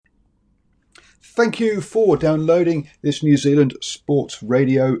Thank you for downloading this New Zealand Sports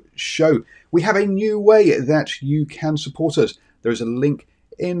Radio show. We have a new way that you can support us. There is a link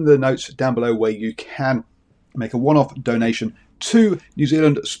in the notes down below where you can make a one-off donation to New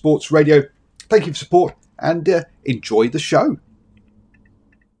Zealand Sports Radio. Thank you for support and enjoy the show.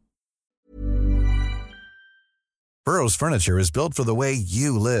 Burrow's furniture is built for the way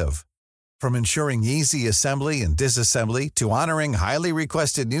you live. From ensuring easy assembly and disassembly to honoring highly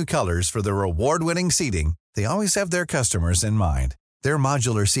requested new colors for their award-winning seating, they always have their customers in mind. Their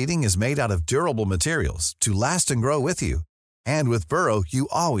modular seating is made out of durable materials to last and grow with you. And with Burrow, you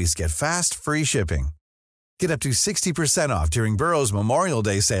always get fast, free shipping. Get up to 60% off during Burrow's Memorial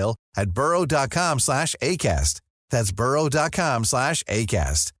Day sale at burrow.com/ACAST. That's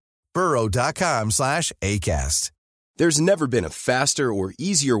burrow.com/ACAST. burrow.com/ACAST. There's never been a faster or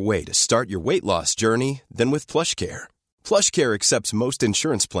easier way to start your weight loss journey than with PlushCare. PlushCare accepts most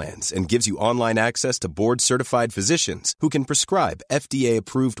insurance plans and gives you online access to board-certified physicians who can prescribe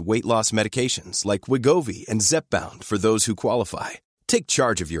FDA-approved weight loss medications like Wegovy and Zepbound for those who qualify. Take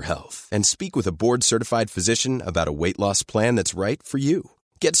charge of your health and speak with a board-certified physician about a weight loss plan that's right for you.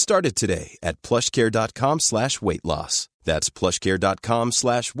 Get started today at plushcare.com/weight loss. That's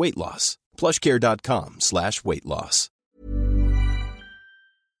plushcare.com/weight loss. plushcare.com/weight loss.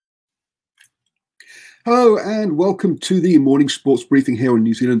 Hello and welcome to the morning sports briefing here on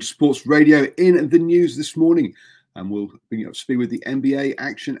New Zealand Sports Radio. In the news this morning, and we'll bring you up to speed with the NBA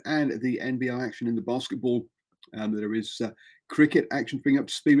action and the NBL action in the basketball. There is cricket action to bring up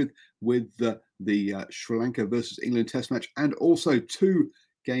to speed with the Sri Lanka versus England test match, and also two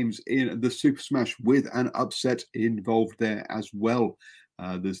games in the Super Smash with an upset involved there as well.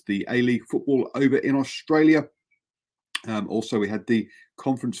 There's the A-League football over in Australia. Also, we had the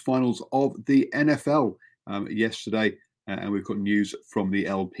conference finals of the NFL yesterday, and we've got news from the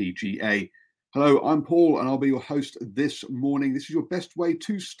LPGA. Hello, I'm Paul, and I'll be your host this morning. This is your best way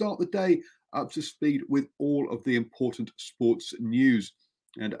to start the day up to speed with all of the important sports news.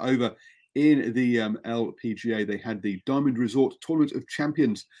 And over in the LPGA, they had the Diamond Resort Tournament of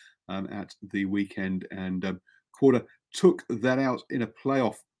Champions at the weekend, and Korda took that out in a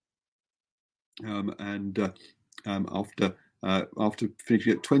playoff. After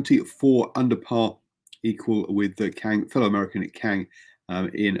finishing at 24 under par, equal with Kang, fellow American at Kang,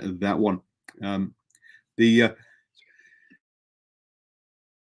 in that one.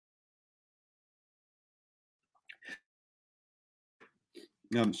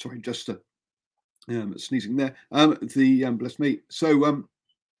 Sorry, just sneezing there. Bless me. So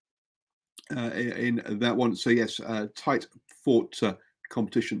in that one, so yes, tight fought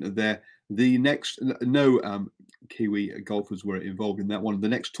competition there. The next, no Kiwi golfers were involved in that one. The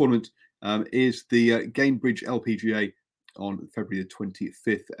next tournament is the Gamebridge LPGA on February the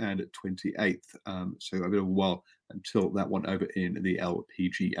 25th and 28th. So a bit of a while until that one over in the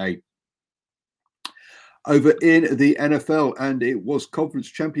LPGA. Over in the NFL, and it was conference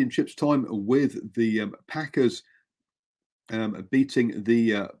championships time with the Packers losing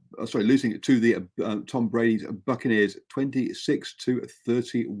to the Tom Brady's Buccaneers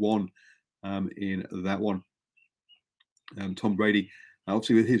 26-31 in that one. Tom Brady,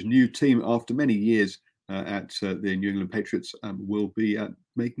 obviously with his new team after many years at the New England Patriots, will be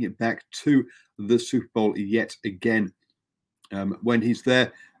making it back to the Super Bowl yet again. When he's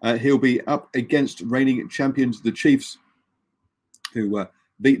there, he'll be up against reigning champions, the Chiefs, who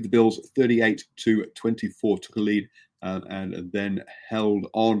beat the Bills 38-24, took a lead and then held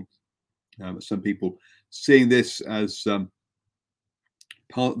on. Some people seeing this as the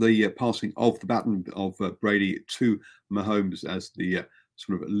passing of the baton of Brady to Mahomes as the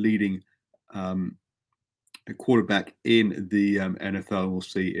sort of leading quarterback in the NFL. We'll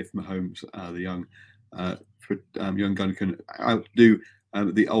see if Mahomes, the young gun, can outdo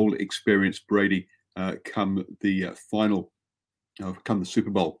the old experienced Brady come the come the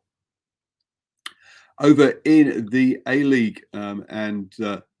Super Bowl. Over in the A-League, and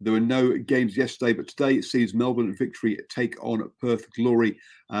there were no games yesterday, but today it sees Melbourne Victory take on Perth Glory.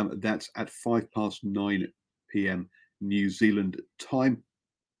 That's at 9:05 p.m. New Zealand time.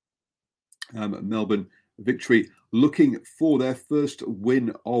 Melbourne Victory looking for their first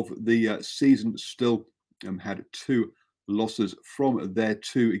win of the season. Still had two losses from their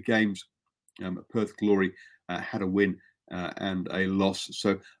two games. Perth Glory had a win and a loss,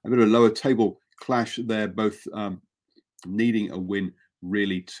 so a bit of a lower table clash there, both needing a win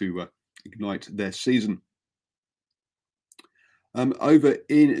really to ignite their season. Over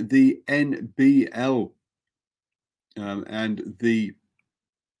in the NBL, and the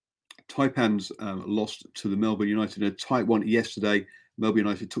Taipans lost to the Melbourne United in a tight one yesterday. Melbourne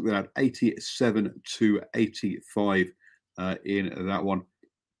United took that out 87-85 in that one.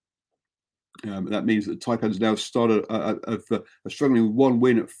 That means that Taipans now started struggling with one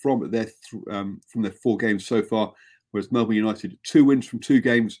win from their 4 games so far, whereas Melbourne United 2 wins from 2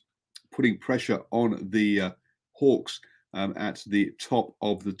 games, putting pressure on the Hawks at the top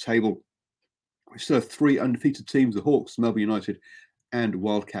of the table. We still have 3 undefeated teams: the Hawks, Melbourne United, and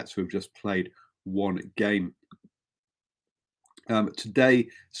Wildcats, who have just played 1 game. Today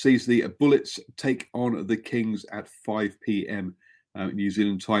sees the Bullets take on the Kings at 5 p.m. New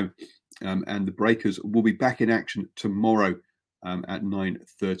Zealand time. And the Breakers will be back in action tomorrow at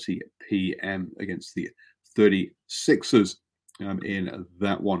 9:30 p.m. against the 36ers in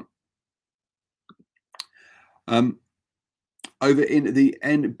that one. Over in the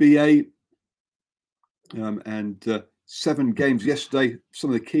NBA, 7 games yesterday. Some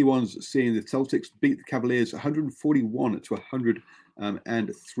of the key ones seeing the Celtics beat the Cavaliers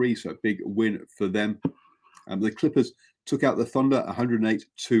 141-103, so a big win for them. The Clippers took out the Thunder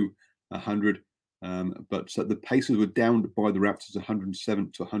 108-100, but the Pacers were downed by the Raptors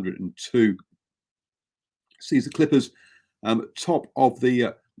 107-102. Sees the Clippers top of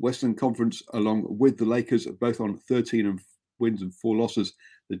the Western Conference, along with the Lakers, both on 13 wins and 4 losses.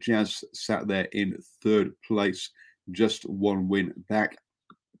 The Jazz sat there in 3rd place, just 1 win back.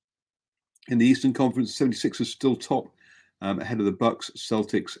 In the Eastern Conference, 76ers still top, ahead of the Bucks,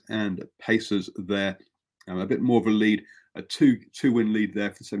 Celtics, and Pacers there. A bit more of a lead, a two-win lead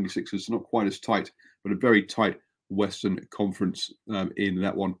there for the 76ers. Not quite as tight, but a very tight Western Conference in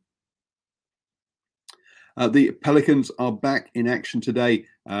that one. The Pelicans are back in action today.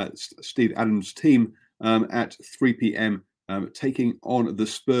 Steve Adams' team at 3 p.m. Taking on the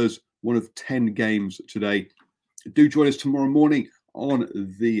Spurs, one of 10 games today. Do join us tomorrow morning on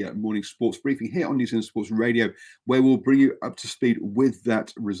the morning sports briefing here on New Zealand Sports Radio, where we'll bring you up to speed with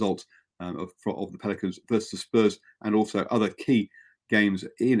that result of the Pelicans versus the Spurs, and also other key games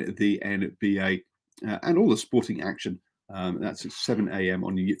in the NBA and all the sporting action. That's at 7 a.m.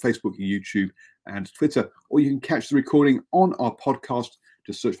 on Facebook, YouTube, and Twitter. Or you can catch the recording on our podcast.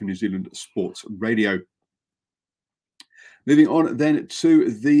 Just search for New Zealand Sports Radio. Moving on then to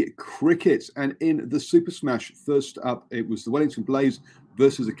the cricket, and in the Super Smash, first up, it was the Wellington Blaze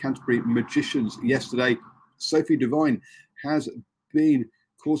versus the Canterbury Magicians yesterday. Sophie Devine has been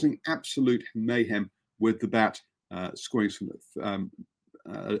causing absolute mayhem with the bat, scoring some, at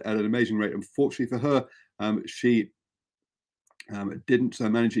an amazing rate. Unfortunately for her, she didn't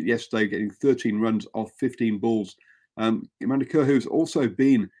manage it yesterday, getting 13 runs off 15 balls. Amanda Kerr, who's also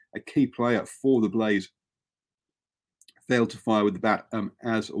been a key player for the Blaze, failed to fire with the bat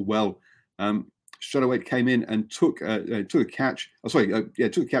as well. Shadowweight came in and took a catch. Took a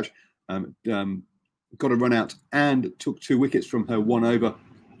catch. Got a run out and took 2 wickets from her 1 over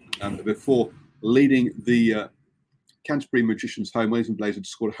before leading the Canterbury Magicians home. Wellington Blaze had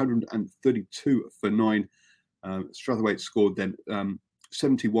scored 132 for 9. Strathwaite scored then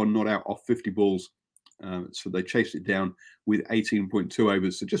 71 not out off 50 balls. So they chased it down with 18.2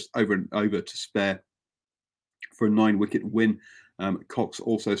 overs, so just over an over to spare for a 9-wicket win. Cox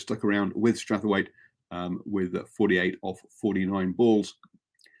also stuck around with Strathwaite with 48 off 49 balls.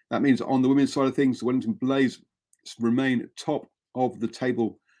 That means on the women's side of things, the Wellington Blaze remain top of the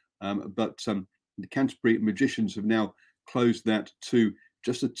table, but the Canterbury Magicians have now closed that to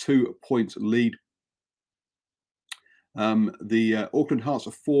just a 2-point lead. The Auckland Hearts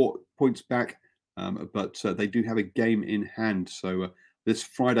are 4 points back, but they do have a game in hand. So this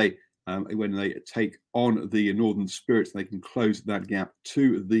Friday, when they take on the Northern Spirits, they can close that gap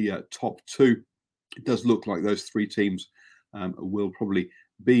to the top 2. It does look like those 3 teams will probably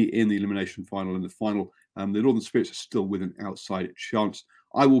be in the elimination final and the final. The Northern Spirits are still with an outside chance.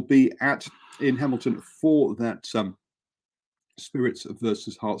 I will be in Hamilton for that Spirits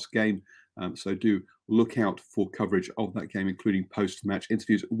versus Hearts game. So do look out for coverage of that game, including post-match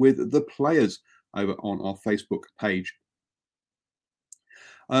interviews with the players over on our Facebook page.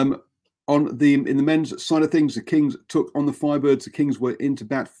 In the men's side of things, the Kings took on the Firebirds. The Kings were into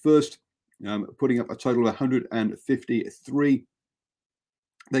bat first, putting up a total of 153.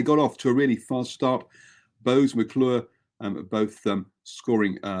 They got off to a really fast start. Bowes, McClure, both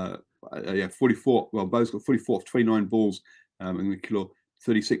scoring 44. Well, Bowes got 44 off 29 balls, and McClure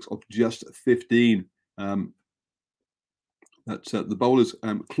 36 off just 15. The bowlers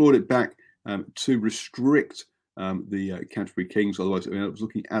clawed it back to restrict the Canterbury Kings. Otherwise, I was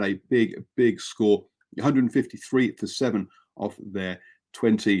looking at a big score. 153 for 7 off their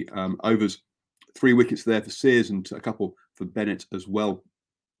 20 overs. 3 wickets there for Sears and a couple for Bennett as well.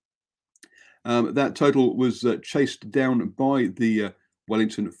 That total was chased down by the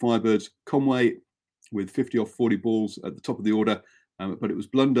Wellington Firebirds. Conway with 50 off 40 balls at the top of the order, but it was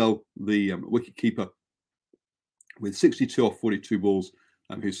Blundell, the wicket-keeper, with 62 off 42 balls,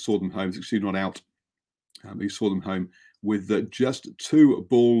 who saw them home, 62 not out, who saw them home with just 2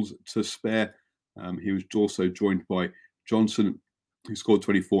 balls to spare. He was also joined by Johnson, who scored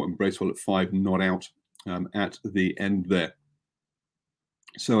 24, and Bracewell at 5 not out at the end there.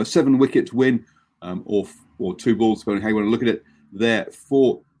 So a 7-wicket win, or 2 balls, depending on how you want to look at it, there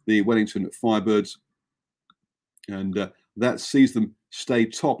for the Wellington Firebirds. And that sees them stay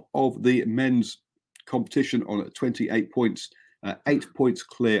top of the men's competition on 28 points, 8 points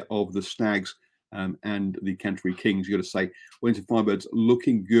clear of the Stags and the Canterbury Kings. You've got to say, Wellington Firebirds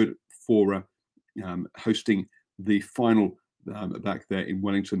looking good for hosting the final back there in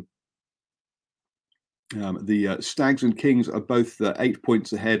Wellington. The Stags and Kings are both 8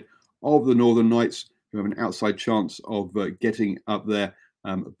 points ahead of the Northern Knights, who have an outside chance of getting up there,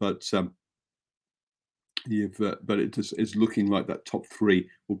 but it is looking like that top 3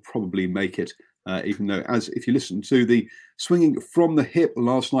 will probably make it. Even though, as if you listen to the swinging from the hip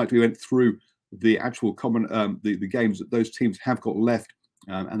last night, we went through the actual the games that those teams have got left,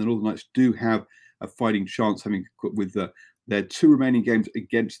 and the Northern Knights do have a fighting chance, having with their 2 remaining games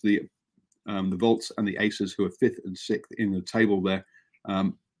against the Volts and the Aces, who are 5th and 6th in the table there.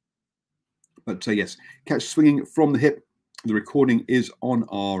 But yes, catch swinging from the hip. The recording is on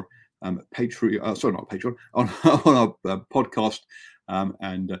our Patreon. Sorry, not Patreon. On our podcast,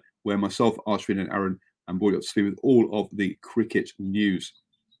 and where myself, Ashwin, and Aaron brought you up to speed with all of the cricket news.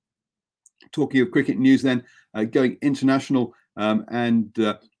 Talking of cricket news, then going international, and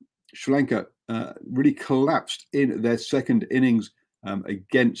Sri Lanka really collapsed in their second innings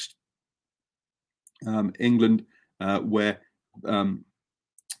against England, where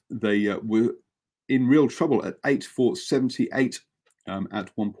they were in real trouble at 8 for 78 at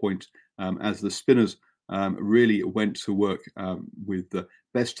one point, as the spinners really went to work, with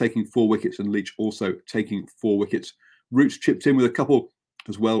Best taking 4 wickets and Leach also taking 4 wickets. Roots chipped in with a couple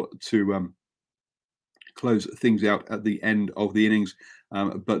as well to close things out at the end of the innings,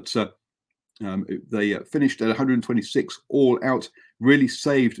 but they finished at 126 all out, really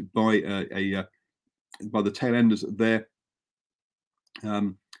saved by the tail enders there.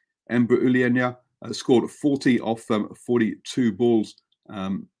 Ember Uliania scored 40 off 42 balls,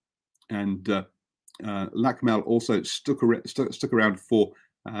 and Lakmal also stuck around for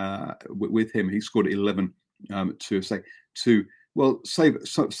with him. He scored 11 to save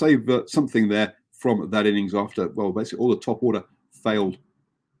something there from that innings after, basically all the top order failed.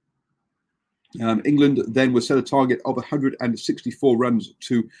 England then was set a target of 164 runs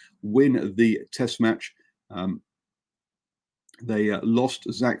to win the Test match. They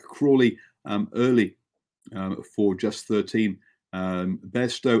lost Zach Crawley early for just 13.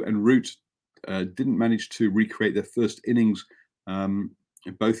 Bairstow and Root didn't manage to recreate their first innings,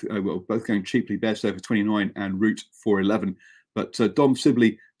 both going cheaply. Bairstow for 29 and Root for 11. But Dom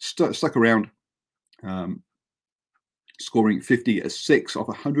Sibley stuck around, scoring 56 off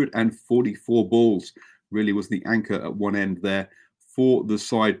 144 balls. Really was the anchor at one end there for the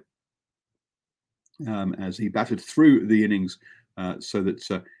side, as he batted through the innings, so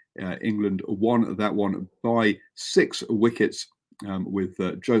that England won that one by 6 wickets, with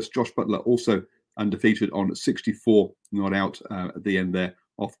Josh Butler also undefeated on 64 not out at the end there,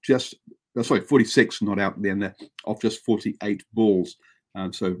 off just 46 not out at the end there, off just 48 balls.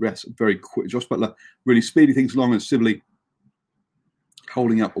 So rest very quick. Josh Butler really speeding things along, and Sibley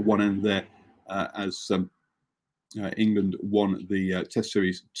holding up at one end there, as England won the Test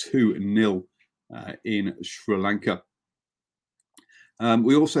Series 2-0 in Sri Lanka.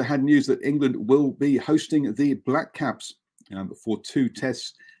 We also had news that England will be hosting the Black Caps for 2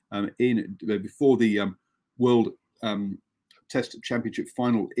 tests before the World Test Championship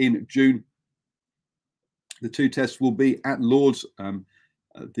final in June. The 2 tests will be at Lord's and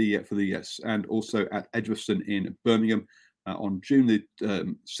also at Edgbaston in Birmingham on June the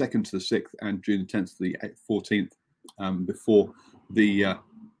 2nd to the 6th and June the 10th to the 14th, before the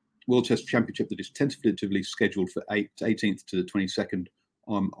World Test Championship that is tentatively scheduled for 18th to the 22nd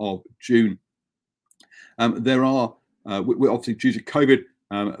of June. There are, we're obviously due to COVID,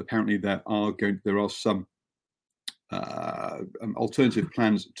 apparently there are some alternative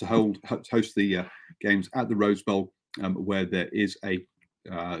plans to host the games at the Rose Bowl, where there is a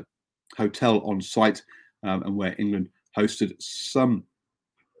hotel on site, and where England hosted some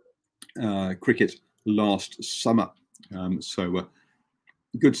cricket last summer. So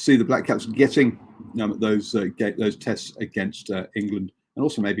good to see the Black Caps getting those tests against England, and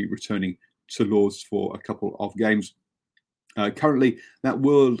also maybe returning to Lord's for a couple of games. Currently, that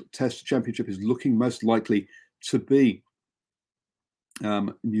World Test Championship is looking most likely to be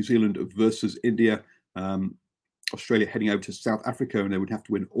New Zealand versus India. Australia heading over to South Africa, and they would have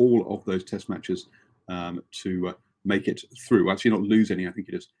to win all of those Test matches to make it through. Actually, not lose any, I think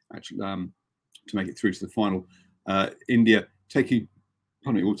it is, actually, to make it through to the final. India taking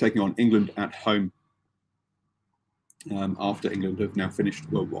on England at home after England have now finished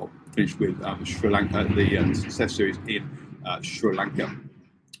with Sri Lanka, the success series in Sri Lanka.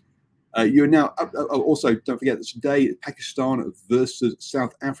 You're now also, don't forget that today Pakistan versus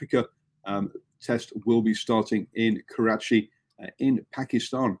South Africa test will be starting in Karachi in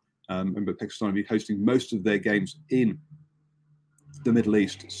Pakistan. Remember, Pakistan will be hosting most of their games in the Middle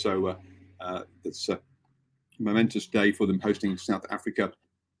East, so it's a momentous day for them hosting South Africa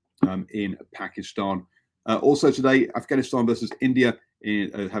in Pakistan. Also today, Afghanistan versus India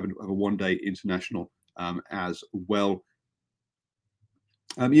have a one-day international as well.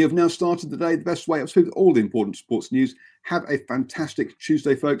 You have now started the day the best way. I've spoken all the important sports news. Have a fantastic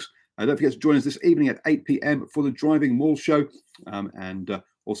Tuesday, folks. Don't forget to join us this evening at 8 p.m. for the Driving Mall Show. And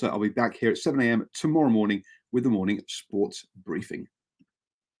also, I'll be back here at 7 a.m. tomorrow morning with the morning sports briefing.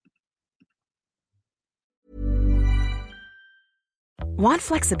 Want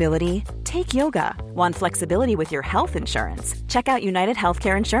flexibility? Take yoga. Want flexibility with your health insurance? Check out United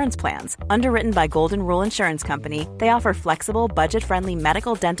Healthcare Insurance Plans. Underwritten by Golden Rule Insurance Company, they offer flexible, budget-friendly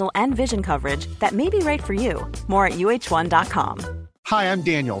medical, dental, and vision coverage that may be right for you. More at UH1.com. Hi, I'm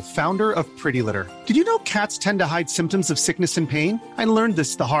Daniel, founder of Pretty Litter. Did you know cats tend to hide symptoms of sickness and pain? I learned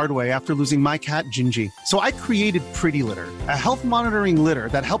this the hard way after losing my cat, Gingy. So I created Pretty Litter, a health monitoring litter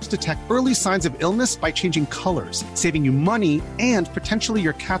that helps detect early signs of illness by changing colors, saving you money and potentially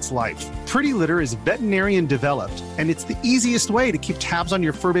your cat's life. Pretty Litter is veterinarian developed, and it's the easiest way to keep tabs on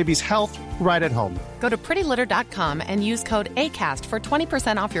your fur baby's health right at home. Go to prettylitter.com and use code ACAST for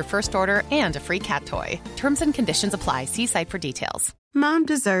 20% off your first order and a free cat toy. Terms and conditions apply. See site for details. Mom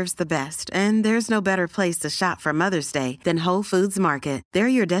deserves the best, and there's no better place to shop for Mother's Day than Whole Foods Market. They're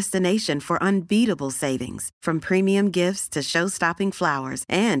your destination for unbeatable savings, from premium gifts to show-stopping flowers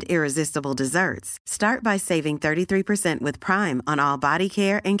and irresistible desserts. Start by saving 33% with Prime on all body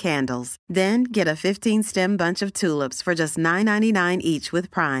care and candles. Then get a 15-stem bunch of tulips for just $9.99 each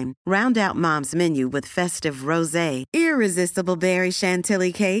with Prime. Round out Mom's menu with festive rosé, irresistible berry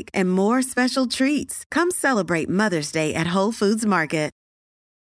chantilly cake, and more special treats. Come celebrate Mother's Day at Whole Foods Market.